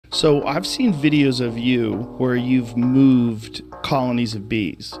So I've seen videos of you where you've moved colonies of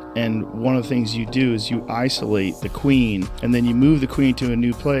bees, and one of the things you do is you isolate the queen, and then you move the queen to a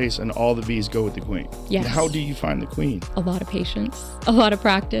new place, and all the bees go with the queen. Yes. How do you find the queen? A lot of patience, a lot of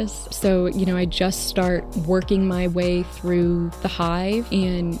practice. So, I just start working my way through the hive,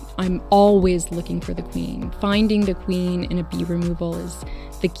 and I'm always looking for the queen. Finding the queen in a bee removal is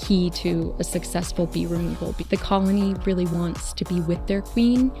the key to a successful bee removal. The colony really wants to be with their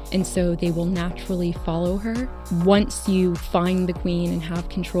queen, and so they will naturally follow her. Once you find the queen and have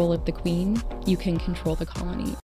control of the queen, you can control the colony.